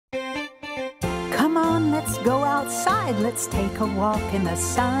Let's go outside, let's take a walk in the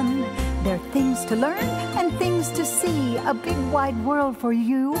sun. There are things to learn and things to see. A big wide world for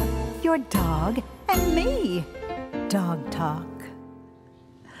you, your dog, and me. Dog Talk.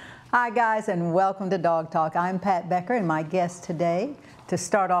 Hi guys, and welcome to Dog Talk. I'm Pat Becker, and my guest today to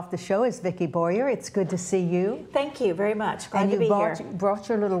start off the show is Vicki Boyer. It's good to see you. Thank you very much. Glad to be here. And you brought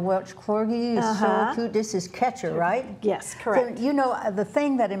your little Wealch Corgi. So cute. This is Catcher, right? Yes, correct. So, you know, the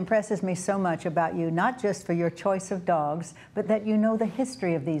thing that impresses me so much about you, not just for your choice of dogs, but that you know the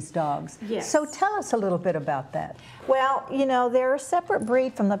history of these dogs. Yes. So tell us a little bit about that. Well, you know, they're a separate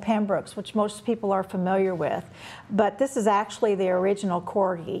breed from the Pembrokes, which most people are familiar with. But this is actually the original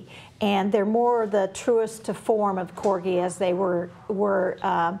Corgi. And they're more the truest to form of Corgi, as they were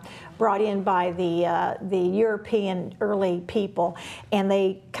brought in by the European early people. And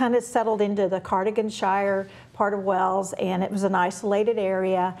they kind of settled into the Cardiganshire part of Wales, and it was an isolated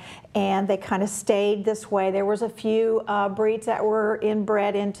area, and they kind of stayed this way. There was a few breeds that were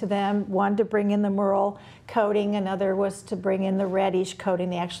inbred into them, one to bring in the merle coating, another was to bring in the reddish coating.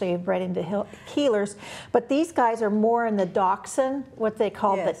 They actually bred into healers. But these guys are more in the Dachshund, what they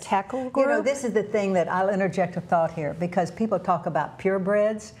call the Teckle group. You know, this is the thing that I'll interject a thought here, because people talk about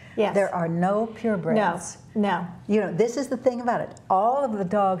purebreds. Yes. There are no purebreds. No. You know, this is the thing about it. All of the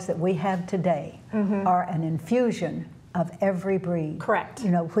dogs that we have today are an infusion of every breed. Correct.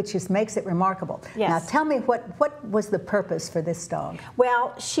 You know, which just makes it remarkable. Yes. Now tell me, what was the purpose for this dog?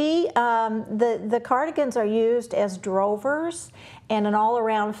 Well, the Cardigans are used as drovers and an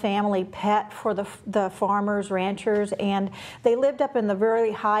all-around family pet for the farmers, ranchers, and they lived up in the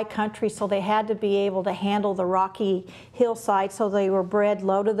very high country, so they had to be able to handle the rocky hillside, so they were bred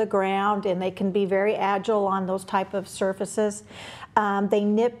low to the ground, and they can be very agile on those type of surfaces. They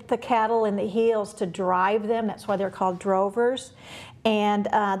nipped the cattle in the heels to drive them. That's why they're called drovers. And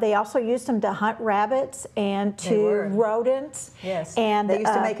they also used them to hunt rabbits and to rodents. Yes. And they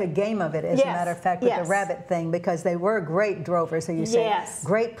used to make a game of it, as a matter of fact, with the rabbit thing, because they were great drovers. So you say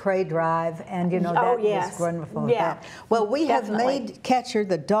great prey drive, and you know that is wonderful. Yeah. Well, we have made Catcher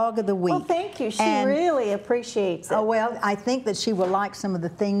the dog of the week. Well, thank you. She really appreciates it. Oh well, I think that she will like some of the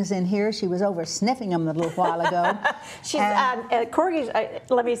things in here. She was over sniffing them a little while ago.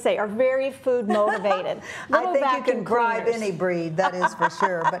 Corgis, let me say, are very food motivated. I think you can bribe any breed. That is for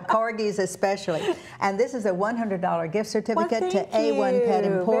sure, but Corgis especially. And this is a $100 gift certificate to A1 Pet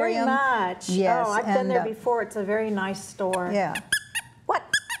Emporium. Very much. Yes. Oh, I've been there before. It's a very nice store. Yeah. What?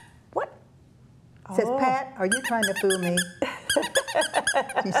 Says, Pat, are you trying to fool me?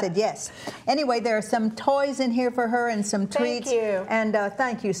 She said yes. Anyway, there are some toys in here for her and some treats. Thank you. And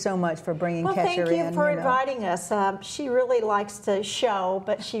thank you so much for bringing Catcher in. Thank you for inviting us. She really likes to show,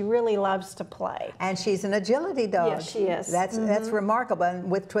 but she really loves to play. And she's an agility dog. Yes, she is. That's remarkable, and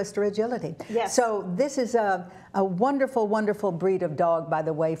with Twister agility. Yes. So this is a wonderful, wonderful breed of dog, by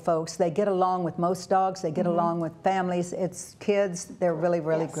the way, folks. They get along with most dogs. They get along with families. It's kids. They're really,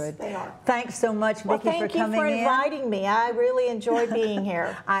 really good. They are. Thanks so much, Vicki, for coming in. Thank you for inviting me. I really enjoy being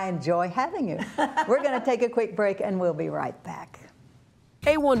here. I enjoy having you. We're going to take a quick break, and we'll be right back.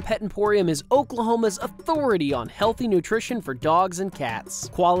 A1 Pet Emporium is Oklahoma's authority on healthy nutrition for dogs and cats.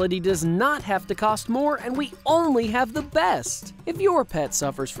 Quality does not have to cost more, and we only have the best. If your pet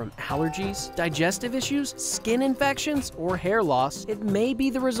suffers from allergies, digestive issues, skin infections, or hair loss, it may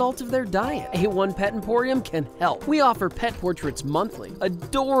be the result of their diet. A1 Pet Emporium can help. We offer pet portraits monthly,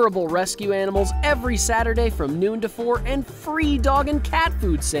 adorable rescue animals every Saturday from noon to 4, and free dog and cat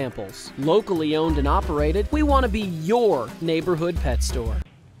food samples. Locally owned and operated, we want to be your neighborhood pet store.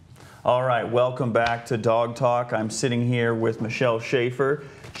 All right, welcome back to Dog Talk. I'm sitting here with Michelle Schaefer.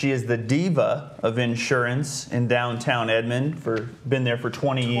 She is the diva of insurance in downtown Edmond. Been there for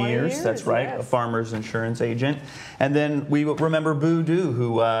 20 years. That's right, a farmer's insurance agent. And then we remember Boo Doo,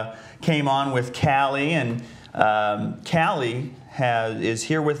 who came on with Callie, and Callie is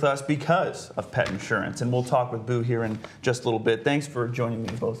here with us because of pet insurance, and we'll talk with Boo here in just a little bit. Thanks for joining me,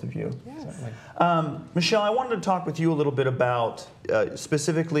 both of you. Yes. Michelle, I wanted to talk with you a little bit about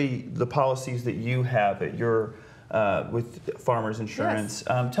specifically the policies that you have at your with Farmers Insurance.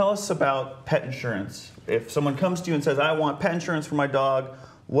 Yes. Tell us about pet insurance. If someone comes to you and says, I want pet insurance for my dog,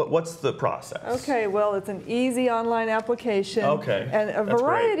 what's the process? Okay, well, it's an easy online application and a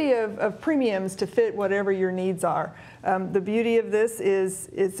variety of premiums to fit whatever your needs are. The beauty of this is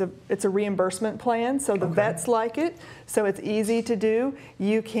it's a reimbursement plan, so the vets like it, so it's easy to do.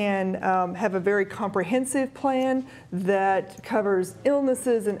 You can have a very comprehensive plan that covers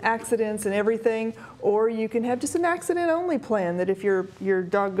illnesses and accidents and everything, or you can have just an accident-only plan that if your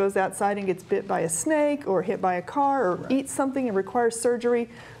dog goes outside and gets bit by a snake or hit by a car or eats something and requires surgery,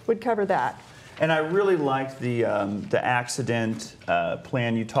 would cover that. And I really liked the accident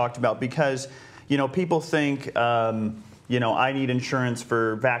plan you talked about because, you know, people think, you know, I need insurance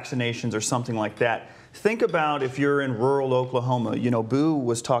for vaccinations or something like that. Think about if you're in rural Oklahoma. You know, Boo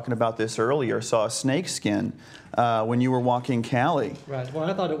was talking about this earlier, saw a snake skin when you were walking Callie. Right. Well,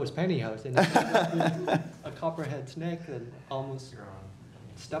 I thought it was pantyhose. And a copperhead snake and almost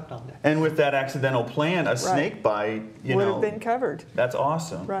stepped on it. And with that accidental plan, a snake bite, you know, would have been covered. That's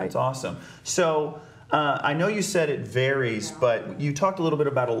awesome. Right. That's awesome. So I know you said it varies, but you talked a little bit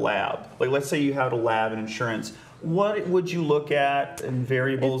about a lab. Like, let's say you had a lab and insurance. What would you look at and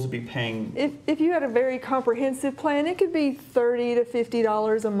variables to be paying? If you had a very comprehensive plan, it could be $30 to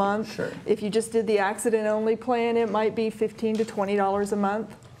 $50 a month. Sure. If you just did the accident-only plan, it might be $15 to $20 a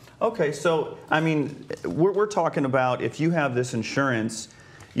month. Okay, so, I mean, we're talking about if you have this insurance,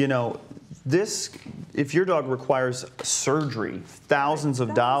 you know, this, if your dog requires surgery, thousands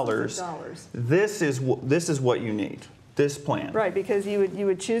of dollars, this is what you need. This plan. Right, because you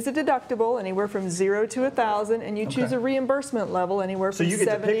would choose a deductible anywhere from 0 to 1,000, and you choose a reimbursement level anywhere from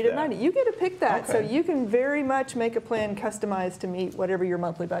 70 to 90. You get to pick that, so you can very much make a plan customized to meet whatever your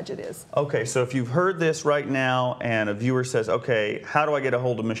monthly budget is. Okay, so if you've heard this right now and a viewer says, okay, how do I get a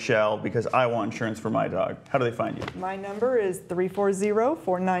hold of Michelle because I want insurance for my dog? How do they find you? My number is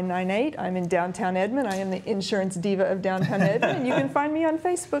 340-4998. I'm in downtown Edmond. I am the insurance diva of downtown Edmond, and you can find me on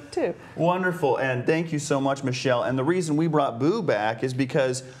Facebook too. Wonderful, and thank you so much, Michelle. And the reason we brought Boo back is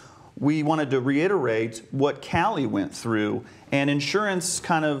because we wanted to reiterate what Callie went through, and insurance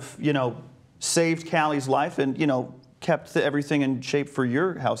kind of, you know, saved Callie's life and, you know, kept everything in shape for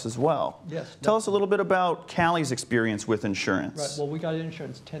your house as well. Yes. Tell us a little bit about Callie's experience with insurance. Right. Well, we got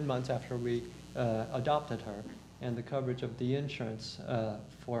insurance 10 months after we adopted her, and the coverage of the insurance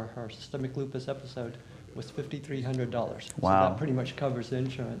for her systemic lupus episode was $5,300. Wow. So that pretty much covers the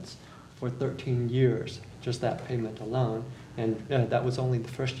insurance for 13 years, just that payment alone. And that was only the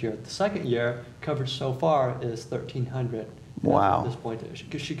first year. The second year, coverage so far is $1,300. Wow. At this point,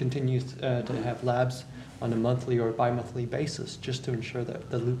 because she continues to have labs on a monthly or bi-monthly basis just to ensure that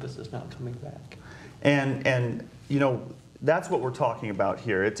the lupus is not coming back. And you know, that's what we're talking about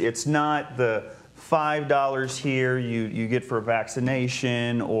here. It's not the $5 here you get for a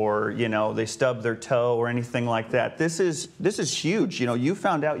vaccination, or, you know, they stub their toe or anything like that. This is huge. You know, you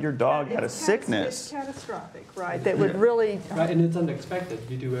found out your dog had a sickness. It's catastrophic, right? That would really... Right, and it's unexpected.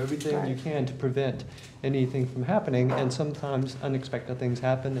 You do everything you can to prevent anything from happening, and sometimes unexpected things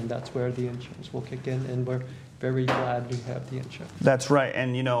happen, and that's where the insurance will kick in, and we're very glad we have the insurance. That's right.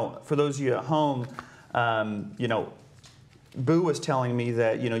 And, you know, for those of you at home, you know, Boo was telling me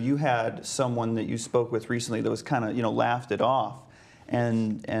that, you know, you had someone that you spoke with recently that was kind of, you know, laughed it off.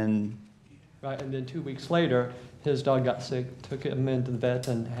 And Right, and then 2 weeks later, his dog got sick, took him into the vet,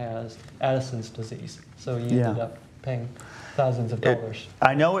 and has Addison's disease. So he ended up paying thousands of dollars.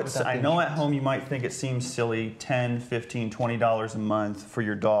 I know at home you might think it seems silly, $10, $15, $20 a month for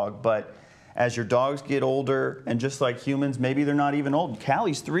your dog, but as your dogs get older, and just like humans, maybe they're not even old.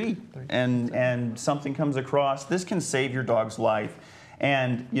 Callie's 3, and something comes across, this can save your dog's life.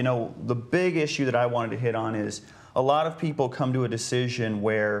 And, you know, the big issue that I wanted to hit on is a lot of people come to a decision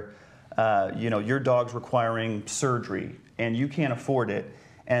where, you know, your dog's requiring surgery and you can't afford it.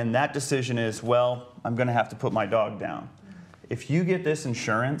 And that decision is, well, I'm going to have to put my dog down. If you get this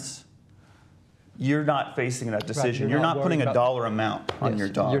insurance, you're not facing that decision. Right, you're not putting a dollar amount on your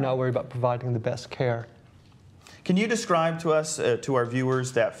dog. You're not worried about providing the best care. Can you describe to us, to our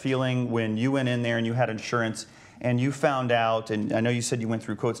viewers, that feeling when you went in there and you had insurance and you found out, and I know you said you went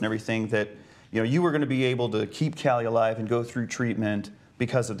through quotes and everything, that, you know, you were going to be able to keep Callie alive and go through treatment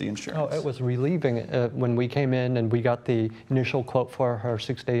because of the insurance? Oh, it was relieving when we came in and we got the initial quote for her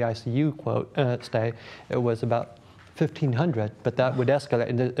 6-day ICU stay. It was about $1,500, but that would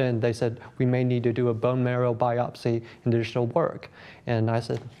escalate, and they said we may need to do a bone marrow biopsy and additional work. And I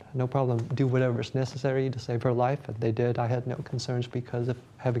said, no problem, do whatever's necessary to save her life, and they did. I had no concerns because of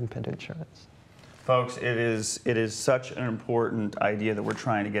having pet insurance. Folks, it is such an important idea that we're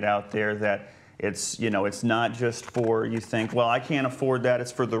trying to get out there, that it's, you know, it's not just for, you think, well, I can't afford that,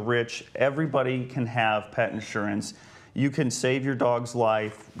 it's for the rich. Everybody can have pet insurance. You can save your dog's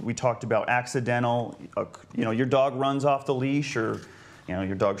life. We talked about accidental, you know, your dog runs off the leash, or, you know,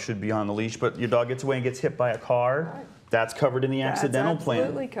 your dog should be on the leash, but your dog gets away and gets hit by a car. Right. That's covered in the accidental plan.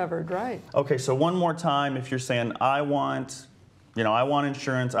 Absolutely covered, right. Okay, so one more time, if you're saying, I want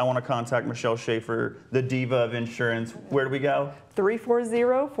insurance, I want to contact Michelle Schaefer, the diva of insurance, where do we go?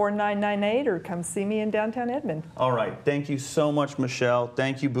 340-4998, or come see me in downtown Edmond. All right, thank you so much, Michelle.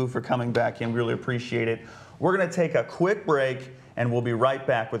 Thank you, Boo, for coming back in. Really appreciate it. We're going to take a quick break, and we'll be right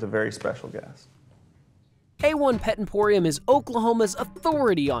back with a very special guest. A1 Pet Emporium is Oklahoma's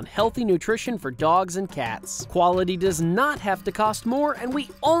authority on healthy nutrition for dogs and cats. Quality does not have to cost more, and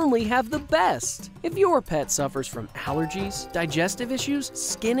we only have the best. If your pet suffers from allergies, digestive issues,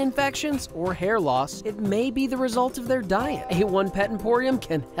 skin infections, or hair loss, it may be the result of their diet. A1 Pet Emporium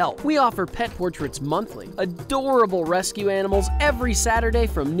can help. We offer pet portraits monthly, adorable rescue animals every Saturday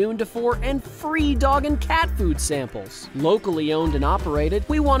from noon to 4, and free dog and cat food samples. Locally owned and operated,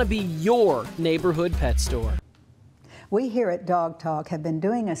 we want to be your neighborhood pet store. We here at Dog Talk have been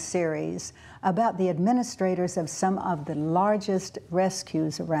doing a series about the administrators of some of the largest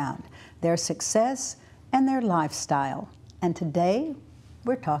rescues around, their success and their lifestyle. And today,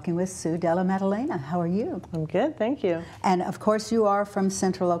 we're talking with Sue Della Maddalena. How are you? I'm good, thank you. And of course, you are from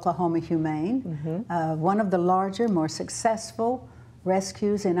Central Oklahoma Humane, one of the larger, more successful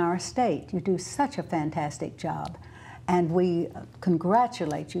rescues in our state. You do such a fantastic job, and we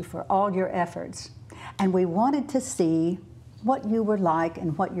congratulate you for all your efforts. And we wanted to see what you were like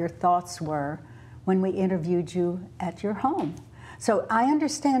and what your thoughts were when we interviewed you at your home. So I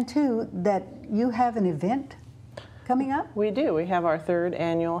understand, too, that you have an event coming up? We do. We have our 3rd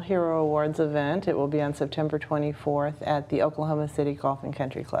annual Hero Awards event. It will be on September 24th at the Oklahoma City Golf and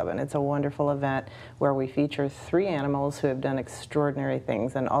Country Club. And it's a wonderful event where we feature 3 animals who have done extraordinary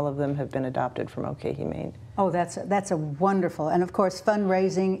things, and all of them have been adopted from OK Humane. Oh, that's a wonderful, and of course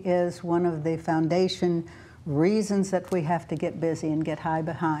fundraising is one of the foundation reasons that we have to get busy and get high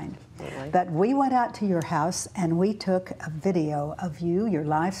behind. Really? But we went out to your house and we took a video of you, your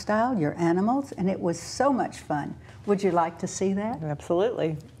lifestyle, your animals, and it was so much fun. Would you like to see that?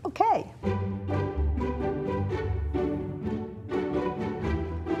 Absolutely. Okay.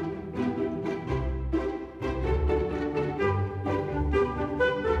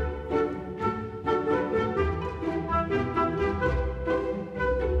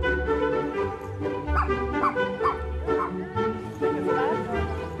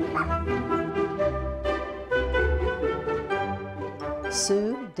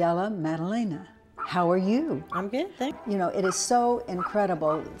 Sue Della Maddalena, how are you? I'm good, thanks. You know, it is so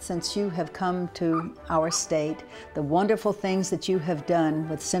incredible since you have come to our state, the wonderful things that you have done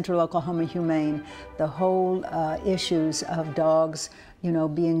with Central Oklahoma Humane, the whole issues of dogs, you know,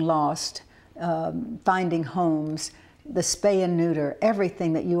 being lost, finding homes, the spay and neuter,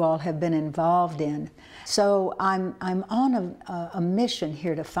 everything that you all have been involved in. So I'm on a mission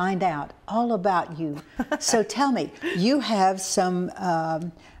here to find out all about you. So tell me, you have some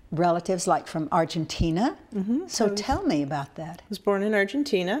relatives like from Argentina. So tell me about that. I was born in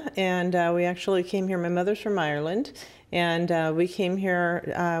Argentina, and we actually came here. My mother's from Ireland, and we came here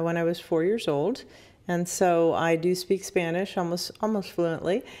when I was 4 years old. And so I do speak Spanish almost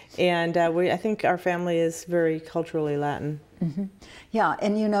fluently, and I think our family is very culturally Latin. Yeah,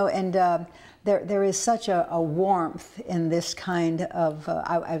 and you know, and there is such a warmth in this kind of,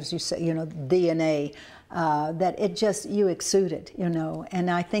 as you say, you know, DNA, that it just, you exude it, you know, and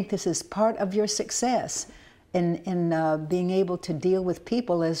I think this is part of your success in being able to deal with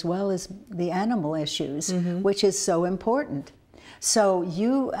people as well as the animal issues, which is so important. So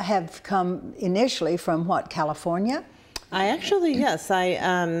you have come initially from what, California? I actually, yes,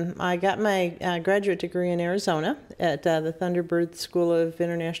 I got my graduate degree in Arizona at the Thunderbird School of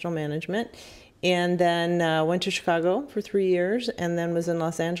International Management, and then went to Chicago for 3 years, and then was in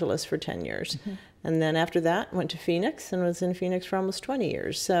Los Angeles for 10 years. And then after that, went to Phoenix and was in Phoenix for almost 20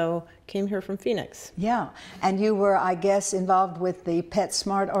 years. So came here from Phoenix. Yeah, and you were, I guess, involved with the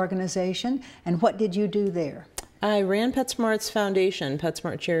PetSmart organization, and what did you do there? I ran PetSmart's foundation,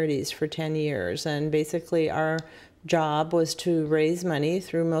 PetSmart Charities, for 10 years, and basically our job was to raise money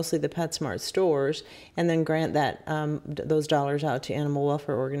through mostly the PetSmart stores and then grant that those dollars out to animal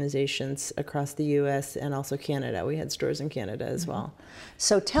welfare organizations across the U.S. and also Canada. We had stores in Canada as well.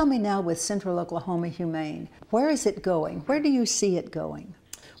 So tell me now, with Central Oklahoma Humane, where is it going? Where do you see it going?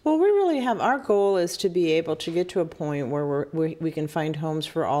 Well, we really have, our goal is to be able to get to a point where we can find homes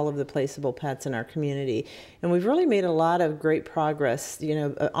for all of the placeable pets in our community. And we've really made a lot of great progress. You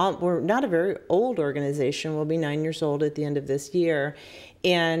know, we're not a very old organization. We'll be 9 years old at the end of this year.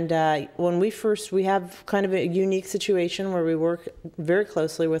 And when we have kind of a unique situation where we work very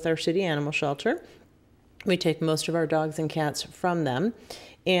closely with our city animal shelter. We take most of our dogs and cats from them.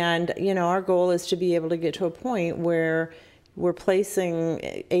 And, you know, our goal is to be able to get to a point where we're placing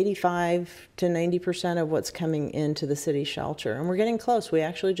 85 to 90% of what's coming into the city shelter. And we're getting close. We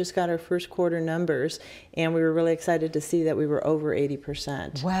actually just got our first quarter numbers, and we were really excited to see that we were over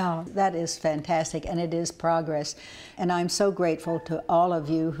 80%. Wow, that is fantastic, and it is progress. And I'm so grateful to all of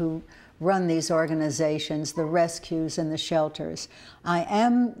you who run these organizations, the rescues and the shelters. I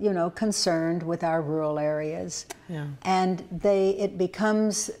am, you know, concerned with our rural areas. Yeah. And it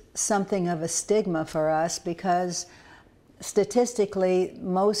becomes something of a stigma for us because statistically,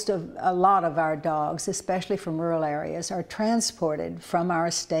 a lot of our dogs, especially from rural areas, are transported from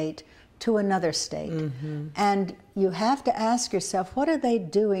our state to another state. Mm-hmm. And you have to ask yourself, what are they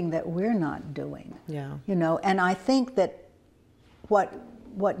doing that we're not doing? Yeah. You know, and I think that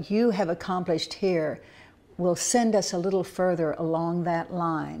what you have accomplished here will send us a little further along that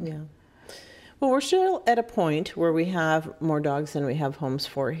line. Yeah. Well, we're still at a point where we have more dogs than we have homes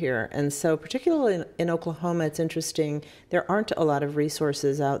for here. And so particularly in Oklahoma, it's interesting, there aren't a lot of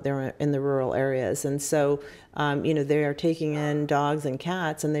resources out there in the rural areas. And so, you know, they are taking in dogs and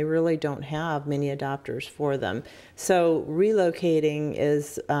cats, and they really don't have many adopters for them. So relocating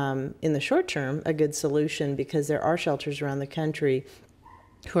is, in the short term, a good solution because there are shelters around the country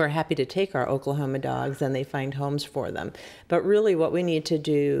who are happy to take our Oklahoma dogs, and they find homes for them. But really what we need to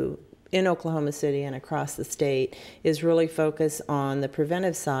do in Oklahoma City and across the state is really focus on the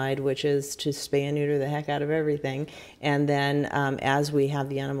preventive side, which is to spay and neuter the heck out of everything. And then as we have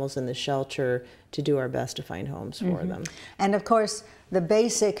the animals in the shelter, to do our best to find homes for them. And of course, the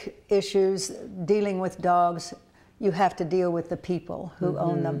basic issues dealing with dogs, you have to deal with the people who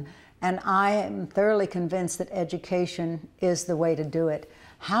own them. And I am thoroughly convinced that education is the way to do it.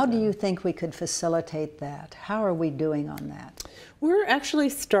 How do you think we could facilitate that? How are we doing on that? We're actually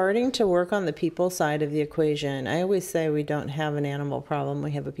starting to work on the people side of the equation. I always say we don't have an animal problem,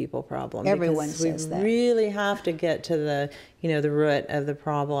 we have a people problem. Everyone says that. We really have to get to the, you know, the root of the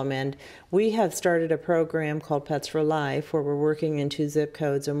problem. And we have started a program called Pets for Life where we're working in 2 zip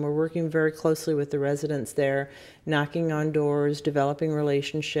codes, and we're working very closely with the residents there, knocking on doors, developing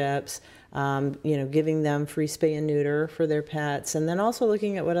relationships, you know, giving them free spay and neuter for their pets, and then also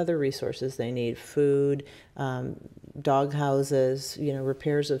looking at what other resources they need, food, dog houses, you know,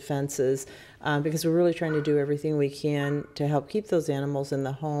 repairs of fences, because we're really trying to do everything we can to help keep those animals in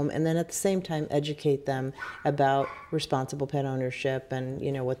the home, and then at the same time educate them about responsible pet ownership and,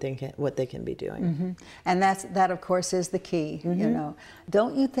 you know, what they can be doing. And that of course is the key. You know,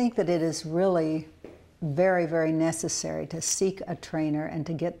 don't you think that it is really very, very necessary to seek a trainer and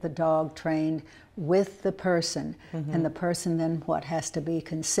to get the dog trained with the person, and the person then has to be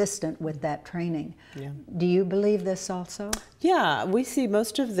consistent with that training. Yeah. Do you believe this also? Yeah, we see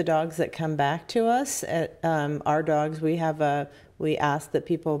most of the dogs that come back to us at our dogs. We ask that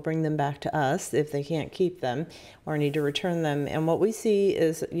people bring them back to us if they can't keep them or need to return them. And what we see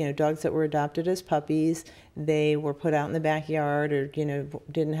is, you know, dogs that were adopted as puppies, they were put out in the backyard or, you know,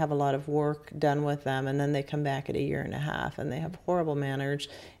 didn't have a lot of work done with them, and then they come back at 1.5 years and they have horrible manners,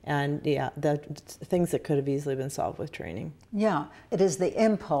 and yeah, the things that could have easily been solved with training. Yeah, it is the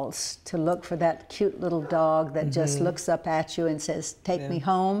impulse to look for that cute little dog that just looks up at you and says, take me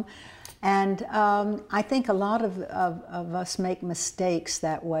home. And I think a lot of us make mistakes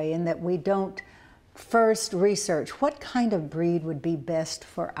that way, in that we don't first research what kind of breed would be best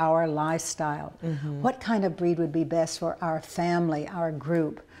for our lifestyle, what kind of breed would be best for our family, our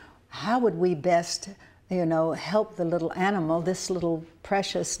group. How would we best, you know, help the little animal, this little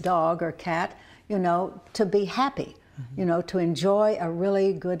precious dog or cat, you know, to be happy, you know, to enjoy a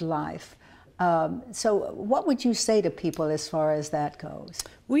really good life. So what would you say to people as far as that goes?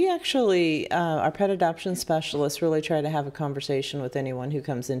 We actually, our pet adoption specialists really try to have a conversation with anyone who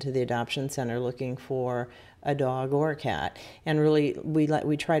comes into the adoption center looking for a dog or a cat, and really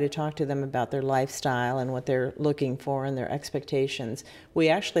we try to talk to them about their lifestyle and what they're looking for and their expectations. We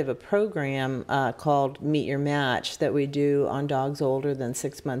actually have a program called Meet Your Match that we do on dogs older than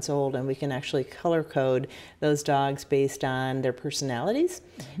 6 months old, and we can actually color code those dogs based on their personalities,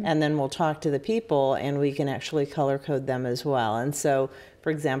 and then we'll talk to the people and we can actually color code them as well. And so, for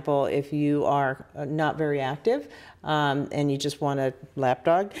example, if you are not very active and you just want a lap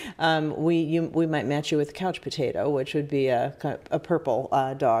dog, we might match you with a couch potato, which would be a purple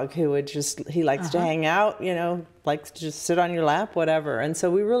dog who would he likes to hang out, you know, likes to just sit on your lap, whatever. And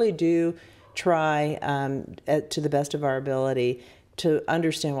so we really do try to the best of our ability to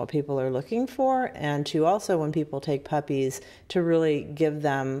understand what people are looking for, and to also, when people take puppies, to really give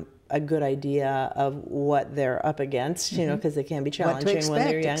them a good idea of what they're up against, you know, because they can be challenging when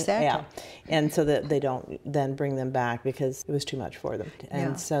they're young. Exactly. Yeah, and so that they don't then bring them back because it was too much for them.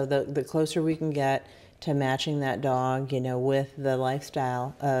 And so the closer we can get to matching that dog, you know, with the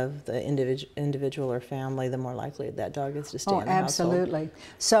lifestyle of the individual or family, the more likely that dog is to stay in the household. Absolutely.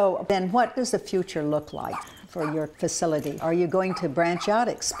 So then what does the future look like for your facility? Are you going to branch out,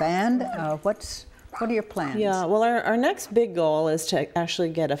 expand? What are your plans? Yeah, well, our next big goal is to actually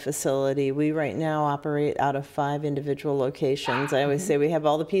get a facility. We right now operate out of 5 individual locations. I always say we have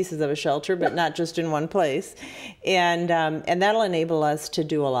all the pieces of a shelter, but not just in one place. And that'll enable us to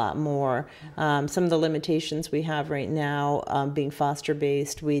do a lot more. Some of the limitations we have right now, being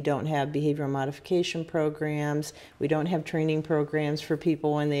foster-based, we don't have behavioral modification programs. We don't have training programs for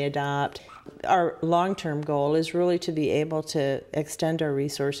people when they adopt. Our long-term goal is really to be able to extend our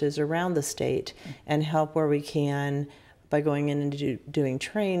resources around the state and help where we can by going in and doing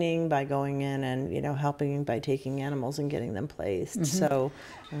training, by going in and helping by taking animals and getting them placed. So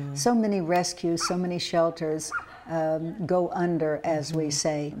many rescues, so many shelters go under, as we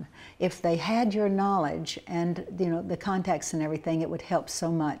say. If they had your knowledge and the contacts and everything, it would help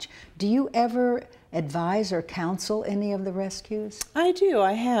so much. Do you ever advise or counsel any of the rescues? I do.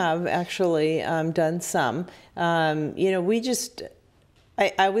 I have actually done some. I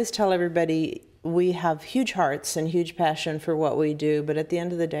always tell everybody we have huge hearts and huge passion for what we do, but at the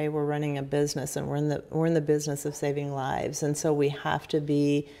end of the day, we're running a business, and we're in the business of saving lives, and so we have to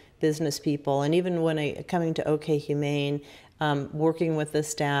be business people. And even when coming to OK Humane, working with the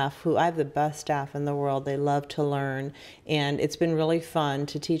staff, who I have the best staff in the world, they love to learn, and it's been really fun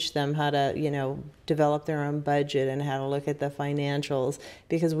to teach them how to, develop their own budget and how to look at the financials,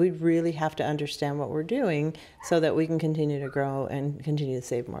 because we really have to understand what we're doing so that we can continue to grow and continue to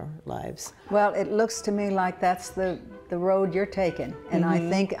save more lives. Well, it looks to me like that's the road you're taking, and I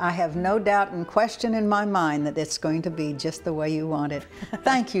think I have no doubt and question in my mind that it's going to be just the way you want it.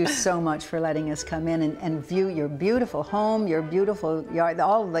 Thank you so much for letting us come in and view your beautiful home, your beautiful yard,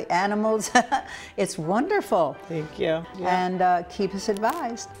 all of the animals. It's wonderful. Thank you. Yeah. And keep us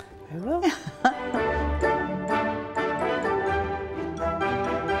advised. I will.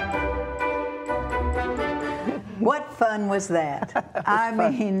 What fun was that? I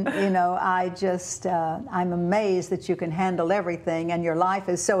mean, I'm amazed that you can handle everything, and your life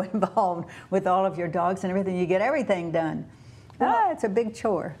is so involved with all of your dogs and everything. You get everything done. It's a big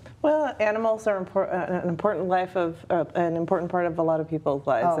chore. Well, animals are an important part of a lot of people's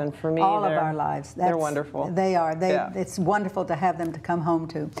lives, and for me, all of our lives. They're wonderful. They are. It's wonderful to have them to come home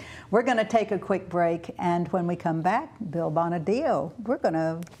to. We're going to take a quick break, and when we come back, Bill Bonadio, we're going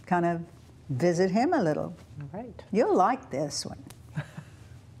to kind of visit him a little. All right. You'll like this one.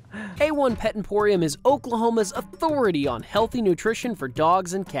 A1 Pet Emporium is Oklahoma's authority on healthy nutrition for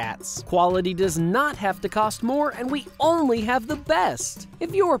dogs and cats. Quality does not have to cost more, and we only have the best.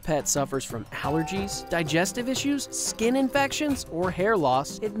 If your pet suffers from allergies, digestive issues, skin infections, or hair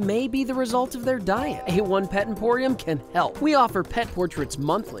loss, it may be the result of their diet. A1 Pet Emporium can help. We offer pet portraits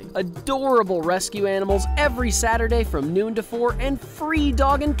monthly, adorable rescue animals every Saturday from noon to 4, and free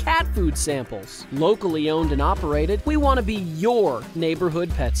dog and cat food samples. Locally owned and operated, we want to be your neighborhood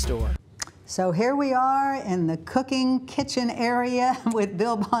pet store. So here we are in the cooking kitchen area with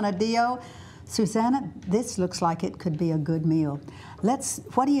Bill Bonadio. Susanna, this looks like it could be a good meal.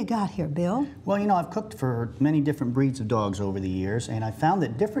 What do you got here, Bill? Well, I've cooked for many different breeds of dogs over the years, and I found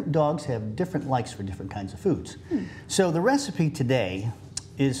that different dogs have different likes for different kinds of foods. So the recipe today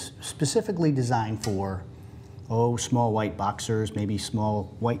is specifically designed for, small white boxers, maybe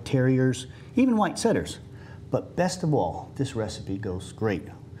small white terriers, even white setters. But best of all, this recipe goes great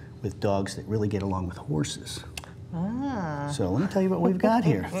with dogs that really get along with horses. So let me tell you what we've got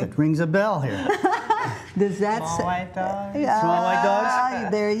here. That rings a bell here. Does that small white dogs? Small white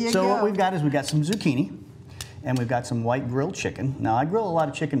dogs? There you go. So what we've got is we've got some zucchini, and we've got some white grilled chicken. Now, I grill a lot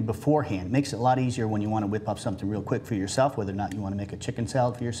of chicken beforehand. It makes it a lot easier when you want to whip up something real quick for yourself, whether or not you want to make a chicken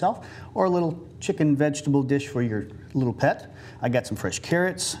salad for yourself or a little chicken vegetable dish for your little pet. I got some fresh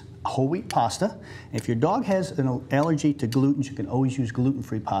carrots, whole wheat pasta. If your dog has an allergy to gluten, you can always use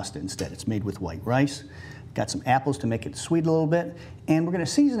gluten-free pasta instead. It's made with white rice. Got some apples to make it sweet a little bit. And we're going to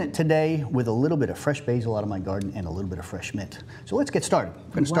season it today with a little bit of fresh basil out of my garden and a little bit of fresh mint. So let's get started.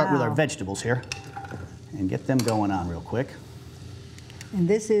 We're going to start with our vegetables here and get them going on real quick. And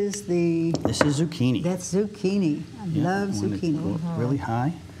this is zucchini. That's zucchini. I love zucchini. Go really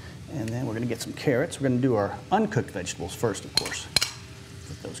high. And then we're going to get some carrots. We're going to do our uncooked vegetables first, of course.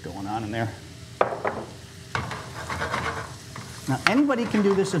 Get those going on in there. Now, anybody can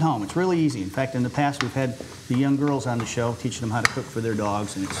do this at home. It's really easy. In fact, in the past, we've had the young girls on the show teaching them how to cook for their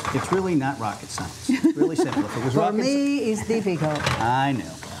dogs, and it's really not rocket science. It's really simple. If it was For me, it's difficult. I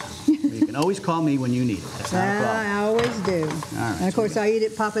know. You can always call me when you need it. That's not a problem. I always do. All right, and of course, I eat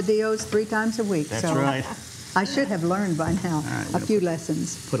at Papadio's 3 times a week. That's so right. I should have learned by now a few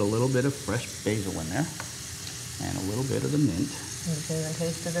lessons. Put a little bit of fresh basil in there and a little bit of the mint. You can even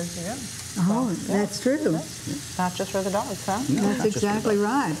taste it as you go. Oh, that's true. Not just for the dogs, huh? No, That's exactly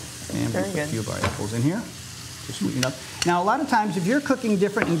right. And Very we'll put good. a few of our apples in here to sweeten up. Now, a lot of times, if you're cooking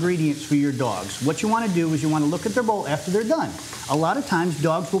different ingredients for your dogs, what you want to do is you want to look at their bowl after they're done. A lot of times,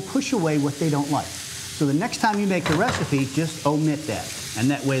 dogs will push away what they don't like. So the next time you make the recipe, just omit that. And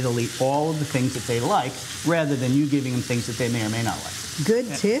that way they'll eat all of the things that they like, rather than you giving them things that they may or may not like.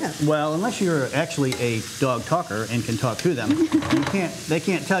 Good tip. Well, unless you're actually a dog talker and can talk to them, they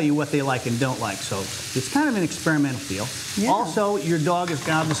can't tell you what they like and don't like. So it's kind of an experimental deal. Yeah. Also, your dog is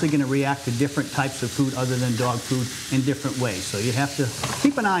obviously going to react to different types of food other than dog food in different ways. So you have to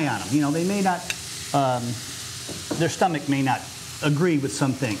keep an eye on them. You know, they may not, their stomach may not agree with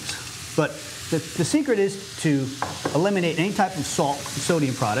some things. But the secret is to eliminate any type of salt and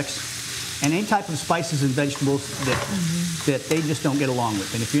sodium products and any type of spices and vegetables that they just don't get along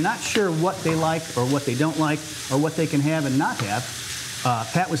with. And if you're not sure what they like or what they don't like or what they can have and not have,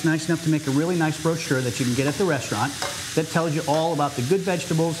 Pat was nice enough to make a really nice brochure that you can get at the restaurant that tells you all about the good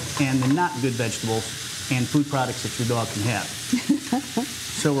vegetables and the not good vegetables and food products that your dog can have.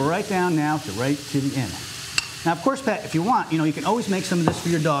 So we're right down now to right to the end. Now, of course, Pat, if you want, you can always make some of this for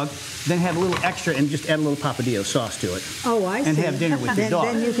your dog, then have a little extra and just add a little papadillo sauce to it. Oh, I see. And have dinner with your dog.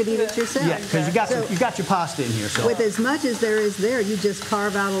 Then you could eat it yourself. Yeah, because you got your pasta in here. So With as much as there is there, you just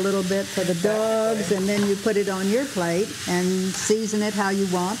carve out a little bit for the dogs, and then you put it on your plate and season it how you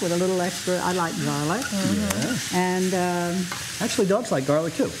want with a little extra. I like garlic. Yeah. And actually, dogs like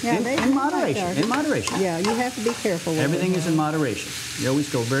garlic too. Yeah, in moderation. In moderation. Yeah, you have to be careful with Everything it. is in moderation. You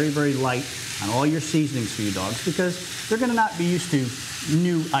always go very, very light on all your seasonings for your dogs because they're going to not be used to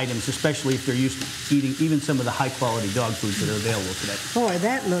new items, especially if they're used to eating even some of the high-quality dog foods that are available today. Boy,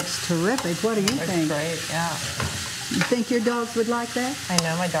 that looks terrific. What do you think? Great, yeah. You think your dogs would like that? I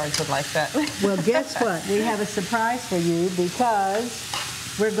know my dogs would like that. Well, guess what? We have a surprise for you because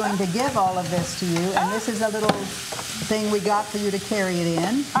we're going to give all of this to you, and this is a little thing we got for you to carry it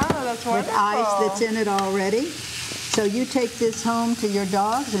in. Oh, that's wonderful. With ice that's in it already. So you take this home to your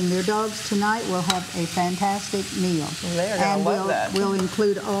dogs, and your dogs tonight will have a fantastic meal. They are going to love that. We'll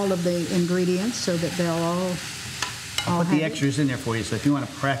include all of the ingredients so that they'll all I'll put the extras in there for you, so if you want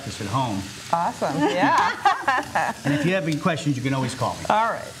to practice at home. Awesome, yeah. And if you have any questions, you can always call me.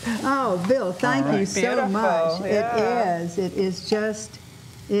 All right. Oh, Bill, thank you so Beautiful, much. yeah. It is just,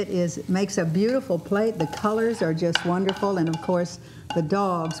 it makes a beautiful plate. The colors are just wonderful, and of course, the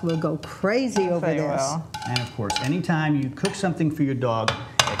dogs will go crazy over They this. will. And of course, anytime you cook something for your dog,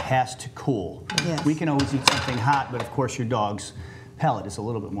 it has to cool. Yes. We can always eat something hot, but of course your dog's palate is a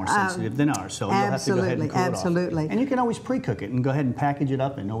little bit more sensitive than ours, so you'll have to go ahead and cool it off. Absolutely. And you can always pre-cook it and go ahead and package it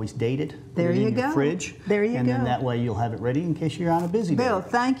up and always date it. There put it you in your go. fridge. There you and go. then that way you'll have it ready in case you're on a busy day. Bill,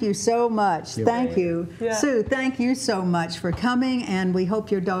 thank you so much. Thank you. Yeah. Sue, thank you so much for coming, and we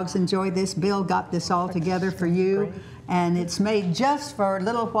hope your dogs enjoy this. Bill got this all together for you. And it's made just for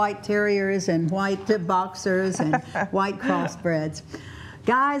little white terriers and white boxers and white crossbreds.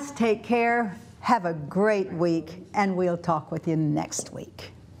 Guys, take care. Have a great week, and we'll talk with you next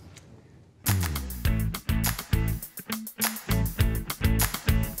week.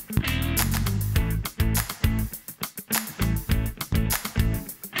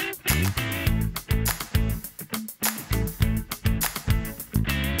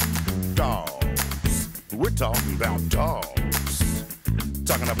 We're talking about dogs.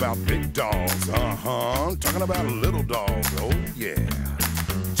 Talking about big dogs, talking about little dogs, oh yeah.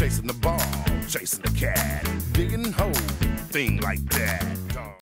 Chasing the ball, chasing the cat, digging holes, thing like that.